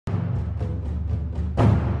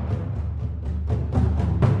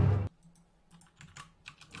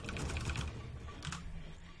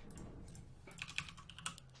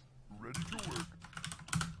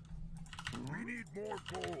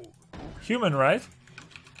Human, right?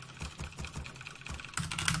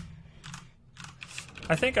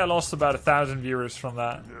 I think I lost about 1,000 viewers from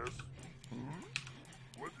that.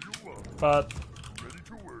 But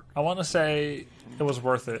I want to say it was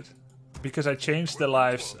worth it. Because I changed the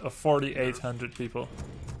lives of 4,800 people.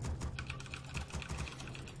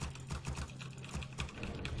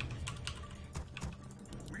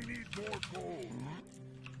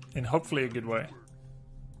 In hopefully a good way.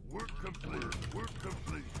 Work complete. Work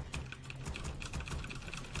complete.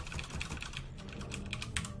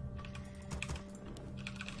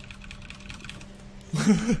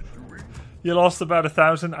 You lost about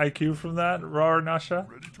 1,000 IQ from that, Roar Nasha.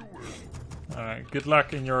 Alright, good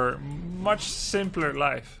luck in your much simpler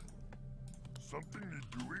life. Something you're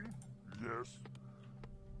doing? Yes.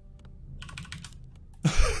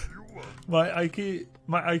 My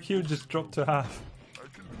IQ just dropped to half. I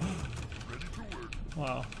can do it. Ready to work.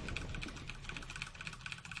 Wow.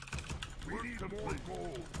 We need more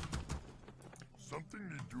gold. Something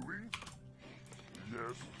you're doing?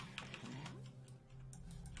 Yes.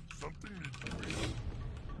 Something you're doing?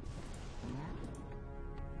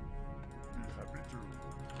 Be happy to.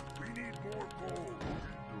 We need more gold.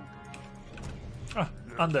 Ah,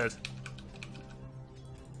 undead.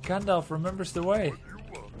 Gandalf remembers the way. What you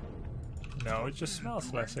want? No, it just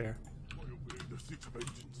smells less here. The seat of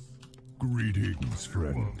ancients. Greetings,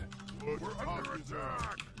 friend. We're under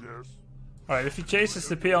attack. Yes. Alright, if he chases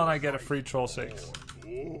the peon, I get a free troll 6.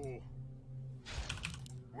 Oh.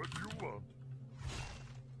 What do you want?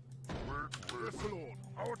 Yes, Lord.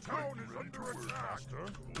 Our town is under attack.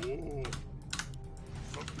 Oh.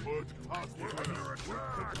 Something under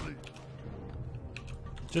attack.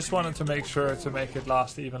 Just wanted to make sure to make it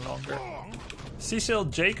last even longer. Cecil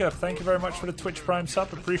Jacob, thank you very much for the Twitch Prime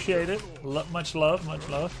sub. Appreciate it. Much love, much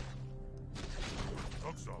love.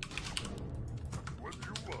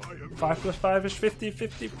 5 plus 5 is 50,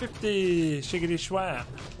 50, 50. Shiggity schwam.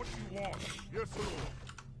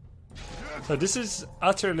 So this is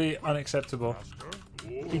utterly unacceptable.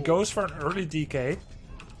 He goes for an early DK.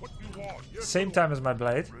 Same time as my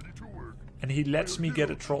blade. And he lets me get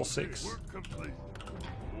a troll 6.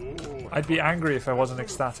 I'd be angry if I wasn't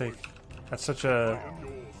ecstatic. That's such a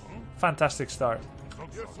fantastic start.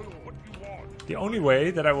 The only way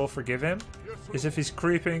that I will forgive him is if he's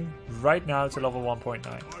creeping right now to level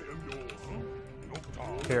 1.9.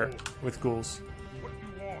 Here, with ghouls.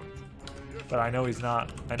 But I know he's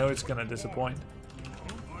not. I know it's gonna disappoint.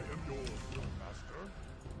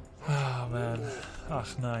 Oh man.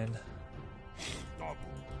 Ach, 9.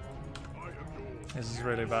 This is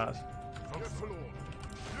really bad.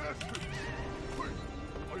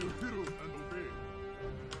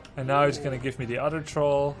 And now he's gonna give me the other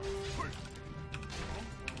troll.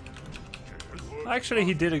 Actually,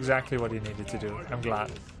 he did exactly what he needed to do. I'm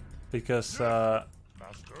glad. Because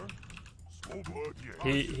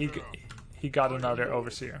he got another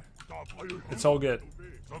overseer. It's all good.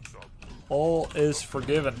 All is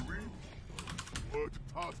forgiven.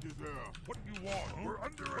 What do you want? We're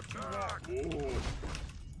under attack.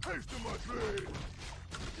 Haste to my blade.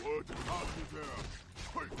 What task is there?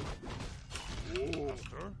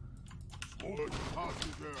 Master? What task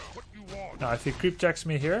is there? What do you want? Now, if he creep jacks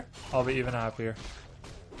me here, I'll be even happier.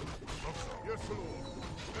 Yes, Lord.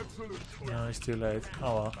 Excellent. No, it's too late.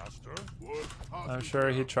 Oh well. Master? What I'm sure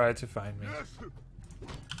he tried to find me. Yes.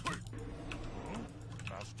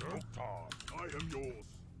 Master? I am yours.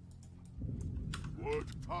 What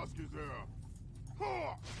task is there?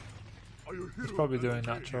 Ha! Are you He's probably doing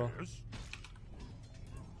natural. Yes.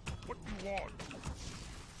 What do you want?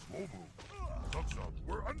 Slow move. Thumbs up.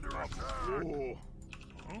 We're under attack. Oh.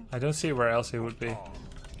 I don't see where else he would be. Yes.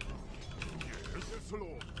 Yes,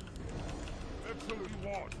 Lord. Excellent. You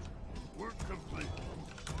want? Work complete.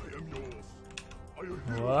 I am yours. Are you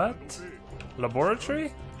here? What?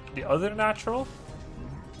 Laboratory? The other natural?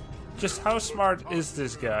 Just how smart is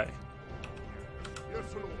this guy?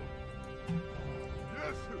 Yes, Lord.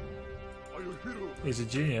 Yes. Are you here? He's a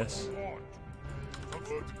genius. What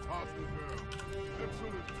task is there?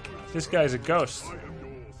 Excellent. This guy's a ghost. I am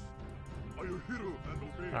yours. Are you here and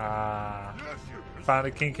obey? Ah, Yes. found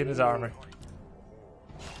a kink in his armor.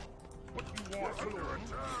 What do you want? Under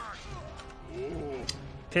attack. Oh.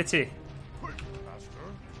 Pity. Master?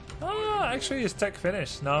 Ah, actually his tech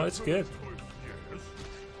finished. No, it's good. Yes.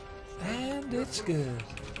 And it's good.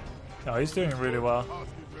 Oh, he's doing really well. Task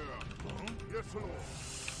is there? Yes, Lord.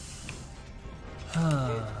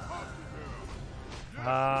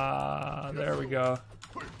 Ah, there we go.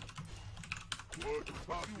 What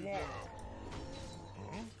task is there?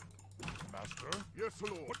 Master? Yes,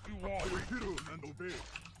 Lord. What do you want? Are you here and obey?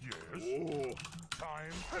 Yes.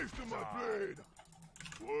 Time. Haste to my blade.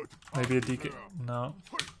 What? Maybe a DK. No.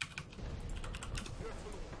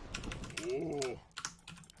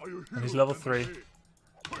 And he's level 3.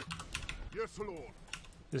 Yes, Lord.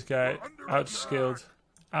 This guy outskilled,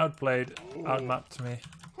 outplayed, outmapped me.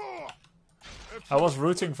 I was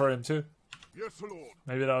rooting for him too. Yes, Lord.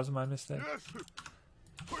 Maybe that was my mistake. Yes.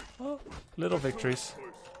 Oh, little victories.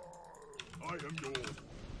 I am yours.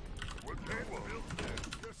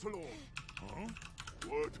 Yes, Lord. Huh?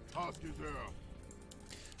 What task is there?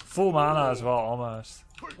 Full mana as well, almost.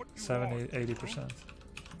 70, 80%.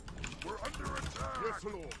 We're under attack. Yes,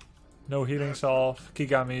 Lord. No healing salve.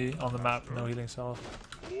 Kigami on the map, no healing salve.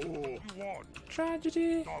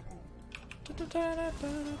 Tragedy.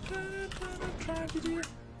 Tragedy.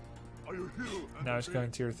 Now it's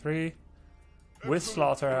going tier 3. With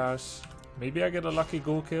Slaughterhouse. Maybe I get a lucky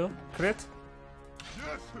ghoul kill. Crit?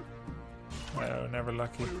 No, never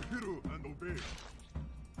lucky.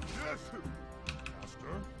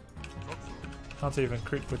 Can't even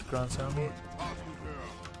crit with Grunt only.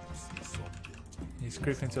 He's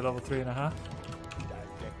creeping to level 3.5.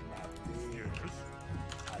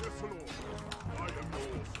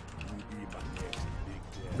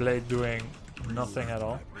 Blade doing nothing at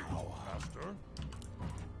all.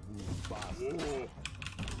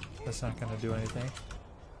 That's not gonna do anything.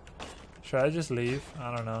 Should I just leave?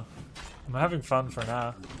 I don't know. I'm having fun for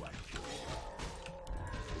now.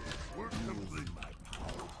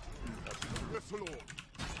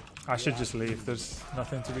 I should just leave. There's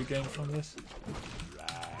nothing to be gained from this.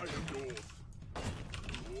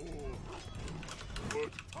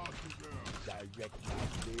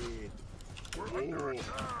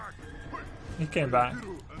 He came back,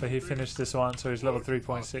 but he finished this one, so he's level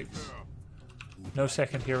 3.6. No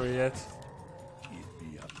second hero yet.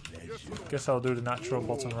 Guess I'll do the natural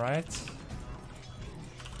bottom right.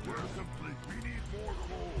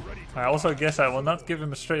 I also guess I will not give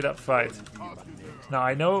him a straight up fight. Now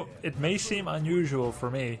I know it may seem unusual for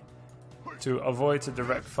me to avoid a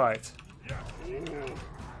direct fight,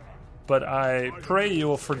 but I pray you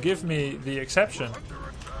will forgive me the exception,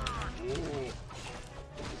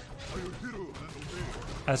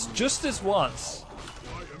 as just this once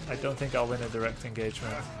I don't think I'll win a direct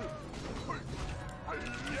engagement.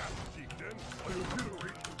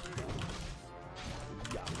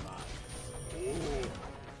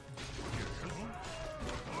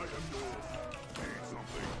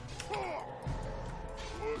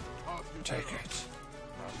 Take it.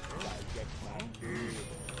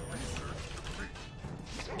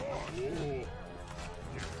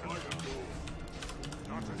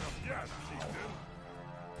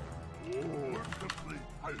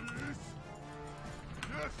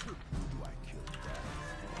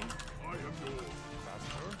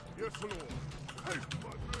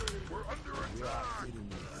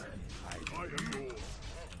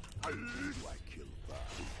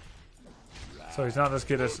 So he's not as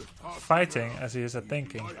good as fighting as he is at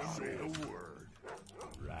thinking.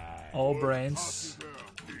 All brains,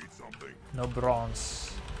 no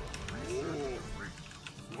bronze.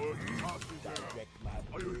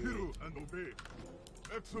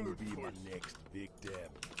 Next big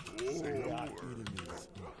dab.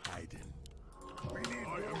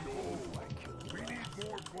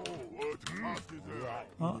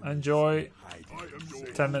 Well, enjoy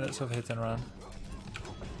 10 minutes of hit and run.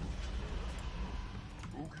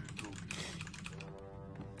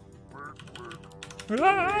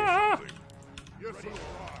 Ah!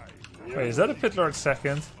 Wait, is that a Pit Lord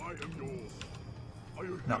second?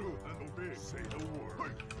 No.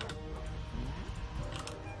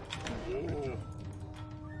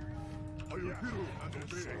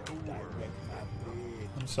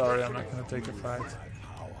 I'm sorry, I'm not gonna take a fight.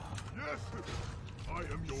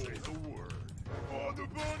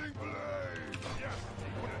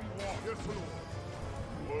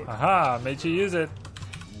 Aha, made you use it.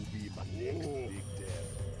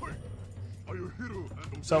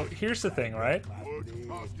 So here's the thing, right?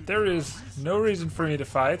 There is no reason for me to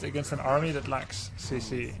fight against an army that lacks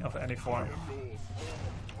CC of any form.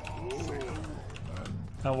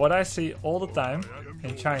 And what I see all the time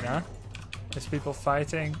in China is people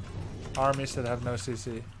fighting armies that have no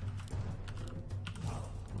CC.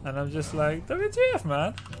 And I'm just like, WTF,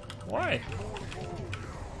 man? Why?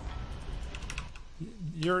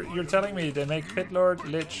 You're telling me they make Pit Lord,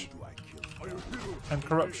 Lich, and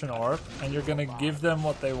Corruption Orb, and you're gonna give them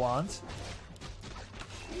what they want,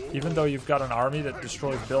 even though you've got an army that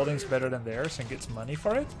destroys buildings better than theirs and gets money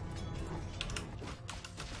for it?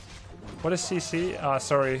 What is CC?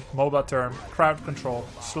 Sorry, MOBA term. Crowd control.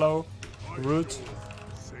 Slow, root,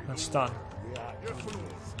 and stun.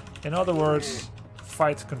 In other words,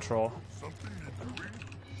 fight control.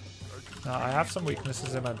 Now I have some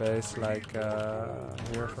weaknesses in my base, like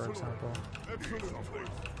here for example.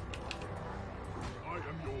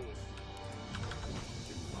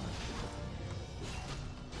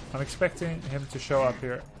 I'm expecting him to show up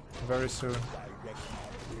here very soon.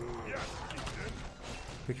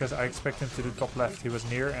 Because I expect him to do top left. He was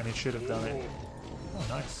near and he should have done it. Oh,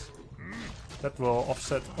 nice. That will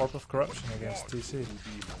offset Orb of Corruption against TC.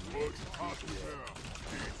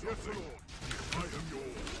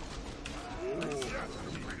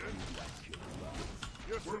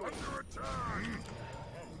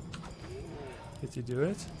 Did he do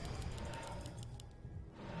it?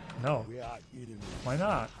 No. Why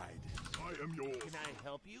not? Can I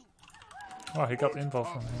help you? Oh, he got info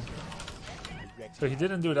from him. So he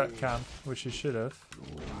didn't do that camp, which he should have.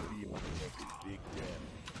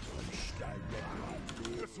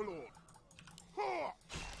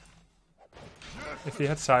 If he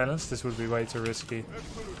had silence, this would be way too risky.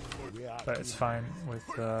 But it's fine with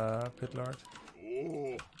Pit Lord.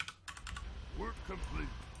 Oh, work complete.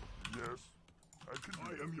 Yes, I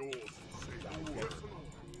am yours. Yes,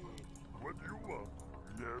 what do you want?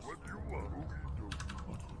 Yes, what do you want?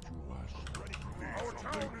 What would you ask? Our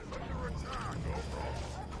town is under attack.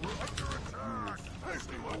 We're under attack.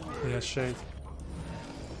 He has shade.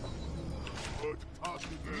 What task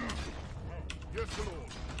is there? Yes, Lord.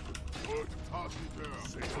 What task is there?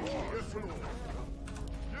 Yes, Lord.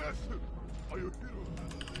 Yes. Are you here?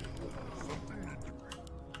 Something need to be.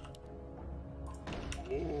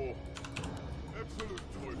 Oh, excellent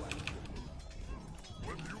choice.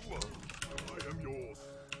 What do you want? I am yours.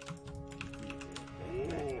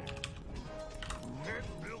 Oh. Get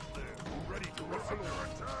built there. Ready to run under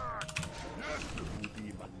attack. Yes. Will be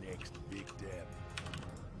my next big dab.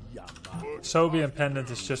 Sobi and Pendant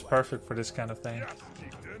is just perfect for this kind of thing. Yes,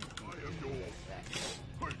 Chieftain. I am yours.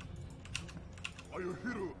 Hey. Are you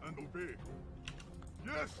hero and obey?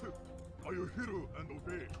 Yes. Are you hero and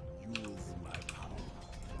obey? Use my power.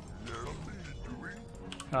 Something you're doing?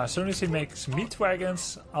 As soon as he makes meat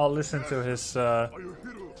wagons, I'll listen to his Are you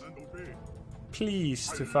hero and obey?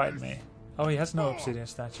 pleas to fight me. Oh, he has no obsidian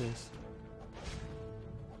statues.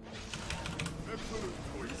 Excellent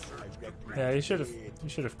choice. Yeah, you should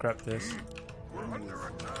have grabbed this. We're under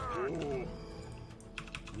attack. Oh.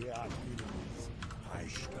 We are enemies. I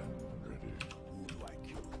stand ready. Who do I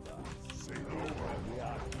kill now? Say no. We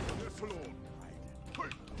are yes, Lord.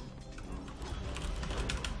 Hey.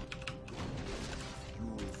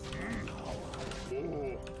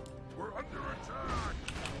 Oh. We're under attack.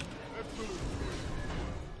 Excellent.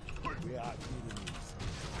 Hey. We are enemies.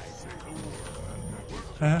 I say the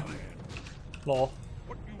word. Lol.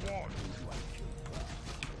 What you want?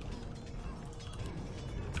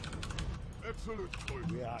 Excellent choice.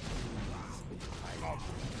 We are enemies.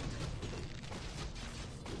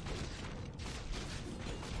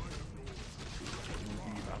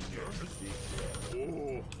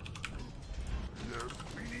 Oh. Yes,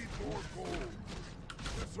 we need more gold.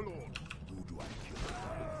 Yes, Lord. Who do I kill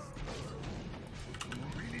first?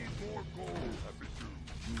 We need more gold. Happy to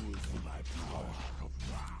use my power.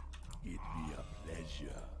 It be a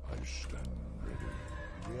pleasure. I stand ready.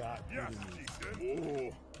 We are enemies.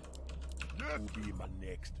 Oh. Yes. Who be my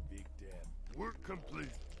next victim? Work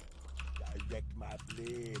complete. Direct my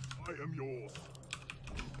blade. I am yours.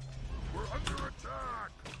 We're under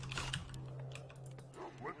attack.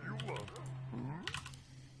 What do you want?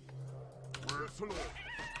 Where's the Lord?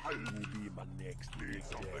 I will be my next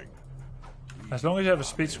victim. As long as you have a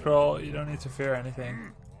speed scroll, you don't need to fear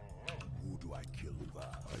anything. Who do I kill? I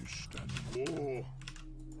stand. Oh.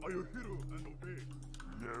 Are you hero and obey?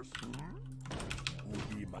 Yes.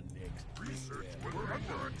 Who be my next research? We're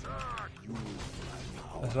under attack. Use my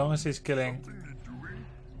power. As long as he's killing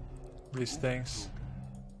these things.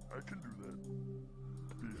 I can do that.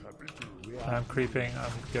 Be happy to. I'm creeping,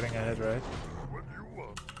 I'm getting ahead, right? What do you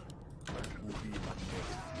want? I can be my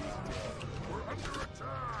next victim. We're under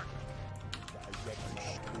attack. Direct my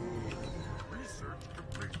blade. Research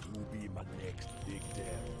complete. Who be my next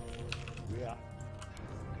victim? We are.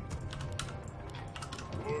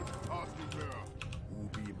 What task is there? Who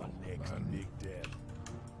be my next victim?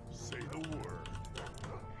 Say the word.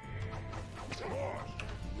 Boss.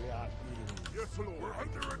 We are enemies. Yes, Lord. We're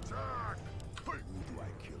under attack. Hey. Who do I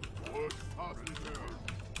kill? What task is there?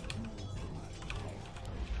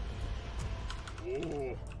 Oh.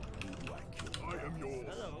 Who do I kill? I am yours.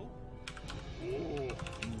 Hello. Oh.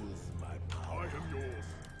 Use my power. I am yours.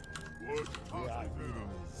 What task is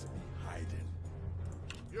there? Hiding.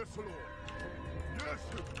 Yes, Lord. Yes.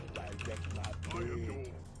 Direct my blade. I am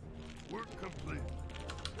yours. Work complete.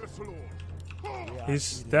 Yes, Lord.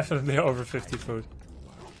 He's definitely over 50 food.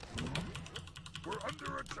 We're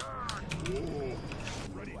under attack. Oh,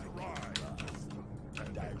 ready to ride.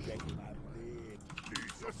 Direct my blade.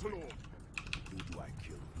 Yes, Lord. Who do I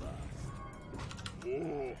kill first?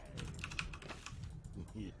 Oh.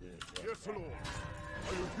 Yes, Lord.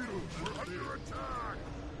 Are you heroes? We're under attack.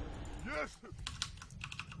 Yes.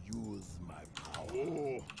 Use my power.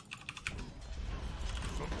 Oh.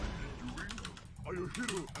 Something is doing. Are you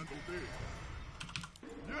hero and obey?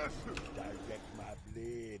 Yes. Direct my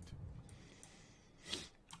blade.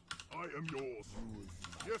 I am yours.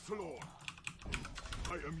 Yes, Lord.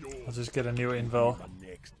 I am I'll yours. just get a new invul. My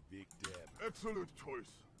next victim. Excellent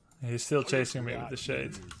choice. He's still chasing me with the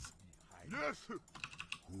shade. Yes.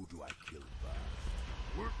 Who do I kill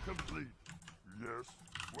first? Work complete. Yes.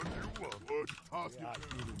 What do you want? What task Our is there?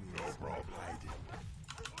 enemies No problem. hiding.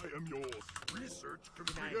 I am yours. Research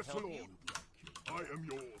complete. Yes, Lord. I am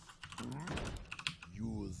yours.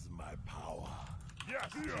 Use my power.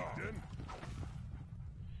 Yes, Chieftain.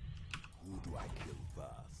 Who do I kill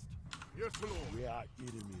first? Yes, Lord. Where are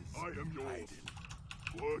enemies I am yours. hiding?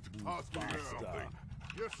 What task is there? faster.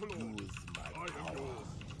 Yes, Lord. Use my I am power. yours.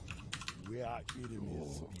 Where are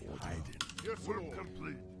enemies hiding? Yes, Lord.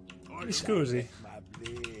 Complete. I am Scusi. My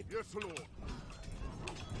blade. Yes, Lord.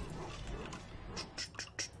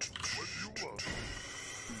 What do you want?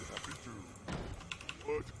 Be happy to.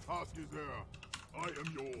 What task is there? I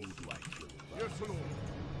am yours. Who do I kill first? Yes, Lord.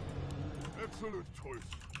 Excellent choice.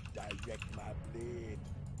 Direct my blade.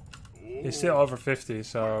 Oh. He's still over 50,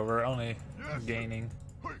 so we're only gaining.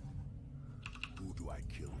 Hey. Who do I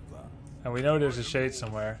kill first? And we know there's a shade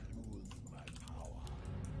somewhere. Use my power.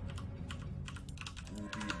 Who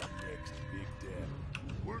be my next victim?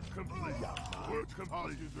 Work complete. Work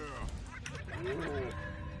complete. Is there?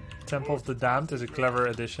 Oh. Temple of the Damned is a clever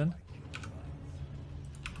addition.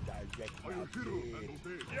 Direct Are my you hero and blade.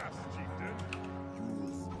 obey? Yes, Chieftain.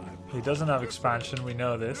 Use my He doesn't have expansion, we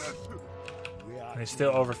know this. Yes. Where And he's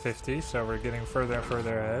still over 50, so we're getting further and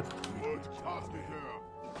further ahead. What task is there?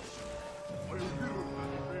 Are you hero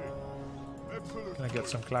and obey? Excellent. Gonna get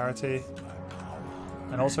some clarity.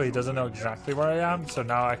 And also he doesn't know exactly where I am, so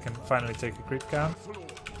now I can finally take a creep cam. Yes, Lord.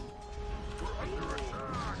 We're under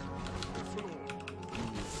attack. Yes, Lord.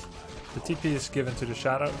 The TP is given to the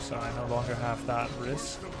shadow, so I no longer have that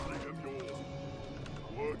risk. I am yours.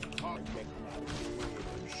 What task?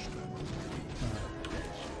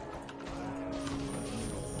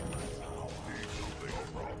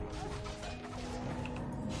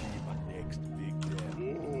 my next victim?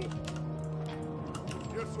 Oh.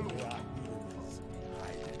 Yes, Lord. Where are enemies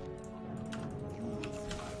hiding? Use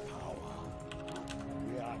my power.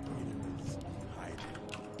 Where are enemies hiding?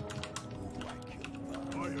 Who do I kill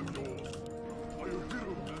first? I am yours. Are you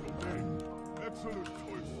hero and obey? Excellent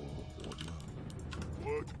choice.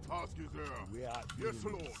 What task is there? Where are Yes, enemies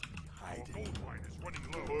Lord. hiding? Gold mine is running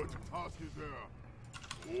low. What task is there?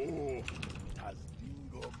 Oh.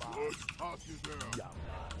 Tasdingo What task is there? Yama.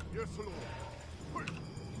 Yes, Lord. Hey.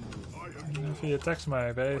 I am yours. If he attacks my Are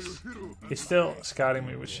you base, hero and he's still scouting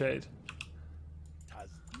me with shade.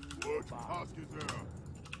 Tasdingo what Yama. task is there?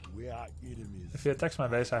 Where are enemies? If he attacks my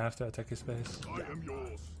base, I have to attack his base. I am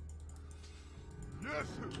yours. Yes.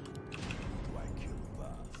 Who do I kill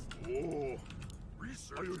first? Oh.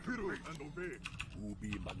 Research. Are you hero and obey? Who be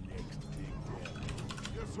my next victim?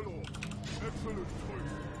 Yes, Lord. Excellent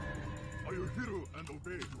choice. Are you hero and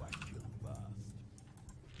obey? Who do I kill first?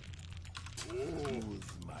 Oh.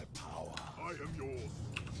 Use my power. I am yours.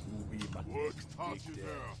 Who be my What next task is victim?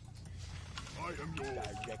 there? I am yours.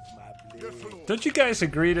 Direct my Yes, blade. Lord. Don't you guys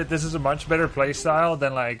agree that this is a much better playstyle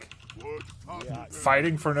than like What task Yeah. is there?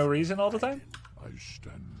 fighting for no reason all the time? I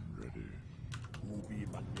stand ready. Who be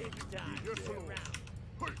my next Yes, victim? Lord.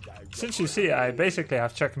 Hey. Since you see, I basically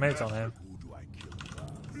have checkmate on him. Who do I kill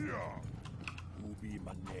first? Yeah. Who be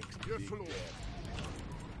my next Yes, victim? Lord.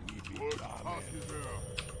 We be What coming. task is there?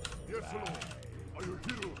 Yes, Lord. Are you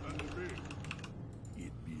hero and obey?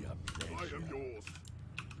 It be a pleasure. I am yours.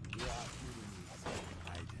 Where are enemies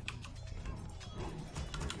hiding?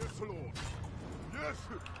 Yes, Lord. Yes.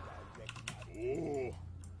 Direct my Oh.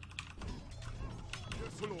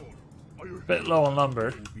 Yes, Lord. Are you Bit low on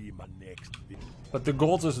number, Who be my next victim? but the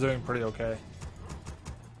gold is doing pretty okay.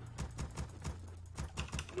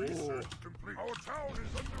 Research complete. Our town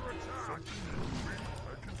is under attack.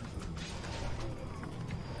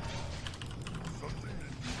 Something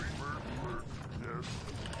is doing work. Yes.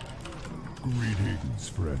 Greetings,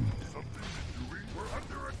 friend. Something is doing. We're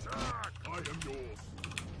under attack. I am yours.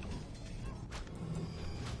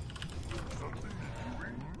 Something is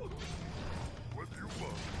doing. What do you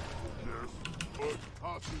want? Yes. What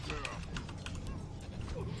task is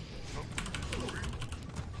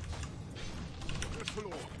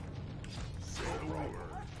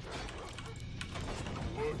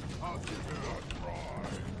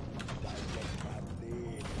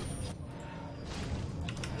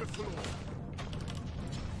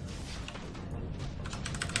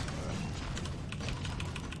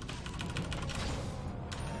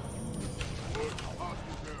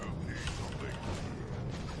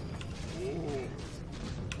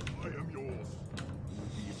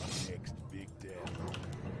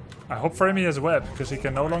I hope for him he has web, because he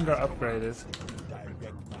can no longer upgrade it. Direct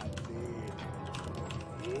my blade.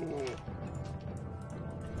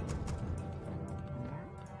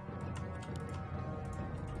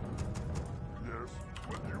 Yes,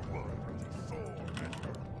 what do you want? Sword,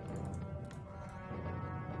 master.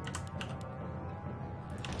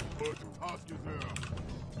 What task is there?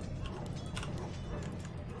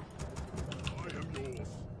 I am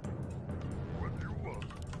yours. What do you want?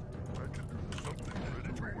 I can do something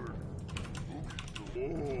ready to work.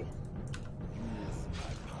 Oh.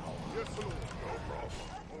 Yes, Lord. No problem.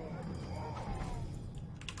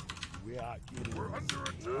 We are We're enemies. under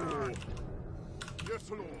attack. Yes,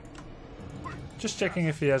 Lord. Just checking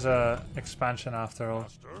if he has a expansion after all.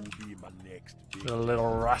 Master. Who be my next big The little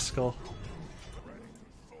rascal. Sword,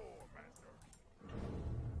 master.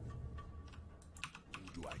 who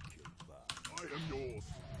do I kill first? I am yours.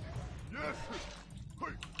 Yes.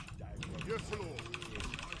 Hey. Direct Yes, Lord.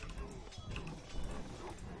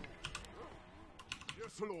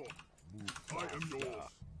 Yes, Lord. I am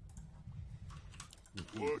yours.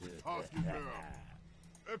 What task is there?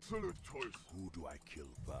 Excellent choice. who do I kill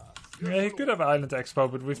first? Yeah, he could have Island Expo,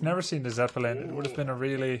 but we've never seen the Zeppelin. It would have been a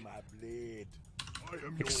really My blade. I am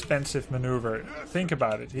yours. expensive maneuver. Think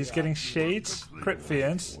about it. He's getting shades, crypt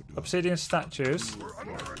fiends, obsidian statues,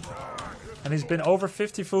 and he's been over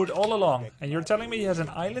 50 food all along. And you're telling me he has an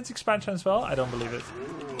island expansion as well? I don't believe it.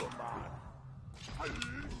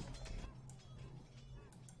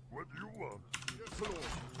 What do you want? Yes, Lord.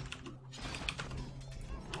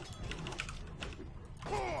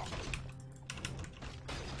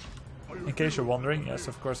 In case you're wondering, yes,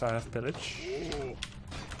 of course I have pillage.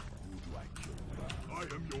 I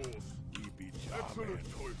am yours. We be Excellent charming.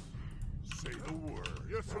 choice. Say the word.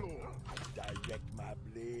 Yes, Lord. Direct my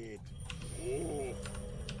blade. Oh.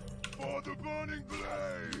 For the burning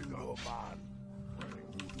blade. No man.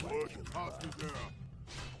 Who do I What kill task is there?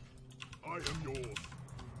 I am yours.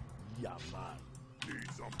 Yeah, man.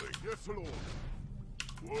 Need something? Yes, Lord.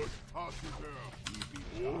 What task is there? We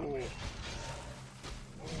be Oh. charming.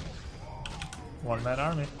 One-man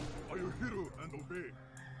army. Are you hero and obey?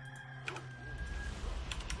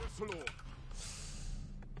 Yes, Lord.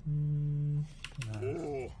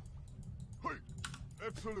 Oh. Hey.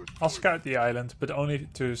 Excellent. I'll scout the island, but only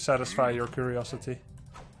to satisfy your curiosity.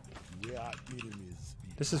 We are enemies.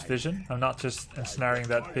 This is vision. I'm not just ensnaring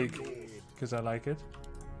that pig because I like it.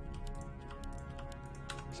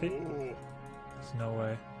 See? Oh. There's no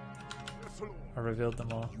way. Yes, Lord. I revealed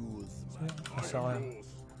them all. Use Yeah, I saw him. Yours.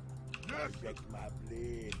 Yes. direct my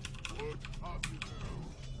blade. What task is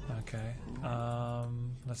there? Okay.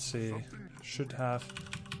 Let's see. Should have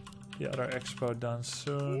the other expo done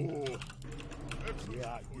soon. Oh. We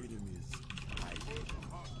are enemies.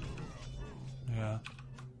 Yeah.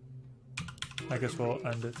 I guess we'll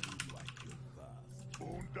end it.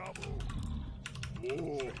 Boon double.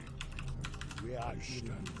 Oh. We are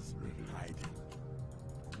enemies. Hiding.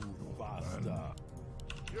 Move faster.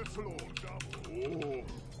 Yes, Lord. Double. Oh.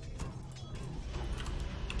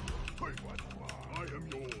 Hey, what? I am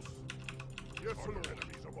yours. Yes, Lord.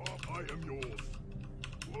 Enemies above. I am yours.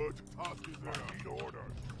 What task is there? I need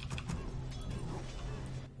orders.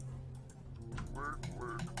 Work.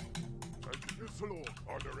 Yes, Lord.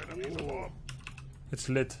 Are there enemies above? It's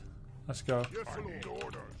lit. Let's go. Yes, Lord. I need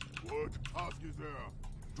orders. What task is there?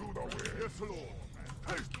 To the wind. Yes, Lord.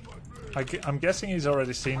 Haste my blade. I'm guessing he's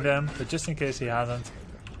already seen them, but just in case he hasn't,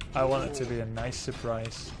 I want it to be a nice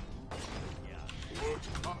surprise. What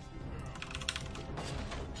task is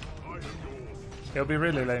there? I am yours. It'll be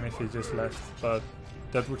really lame if he just left, but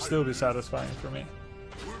that would still be satisfying for me.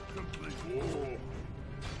 Work complete. Oh.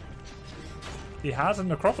 He has a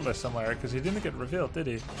necropolis somewhere, because he didn't get revealed, did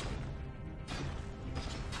he?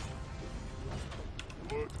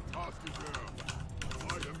 What task is there?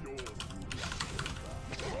 I am yours.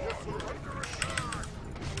 Yes, we're under attack.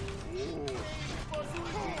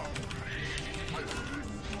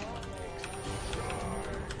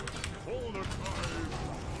 Hold it tight.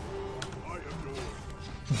 I am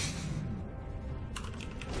yours.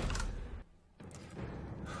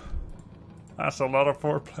 That's a lot of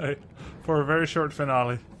foreplay for a very short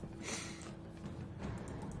finale.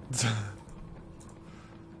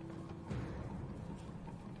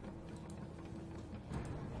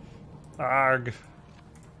 Arg.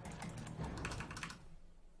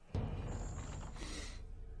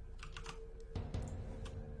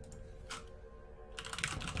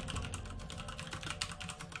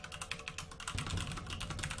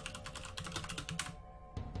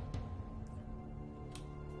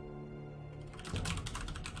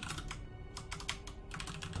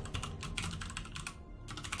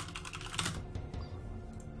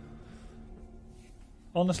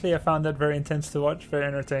 Honestly, I found that very intense to watch, very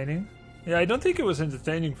entertaining. Yeah, I don't think it was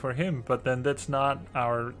entertaining for him, but then that's not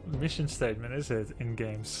our mission statement, is it, in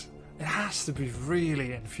games? It has to be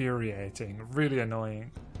really infuriating, really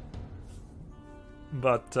annoying.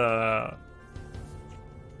 But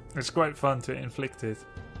it's quite fun to inflict it.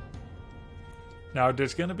 Now,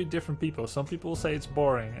 there's gonna be different people. Some people will say it's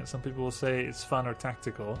boring, and some people will say it's fun or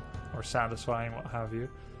tactical, or satisfying, what have you.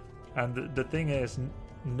 And the thing is,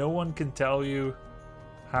 no one can tell you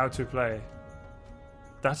how to play.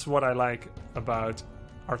 That's what I like about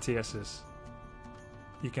RTSs.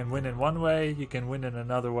 You can win in one way, you can win in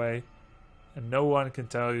another way, and no one can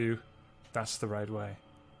tell you that's the right way.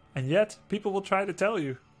 And yet, people will try to tell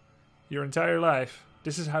you your entire life,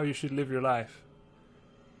 this is how you should live your life.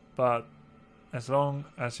 But as long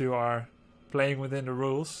as you are playing within the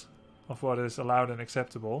rules of what is allowed and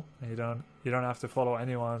acceptable, and you don't have to follow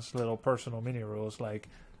anyone's little personal mini rules, like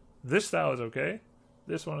this style is okay,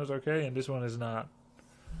 this one is okay, and this one is not.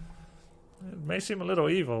 It may seem a little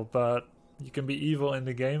evil, but you can be evil in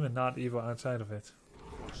the game and not evil outside of it.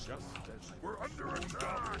 We're under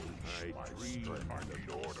attack.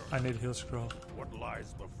 I need heal scroll. What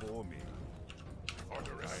lies before me?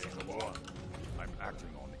 Under attack. I'm acting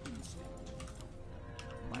on instinct.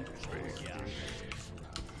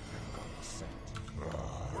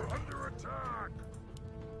 We're under attack.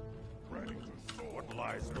 Ready to soar. What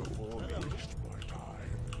lies before me?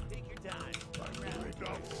 Take your time. I'm ready to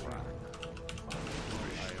track.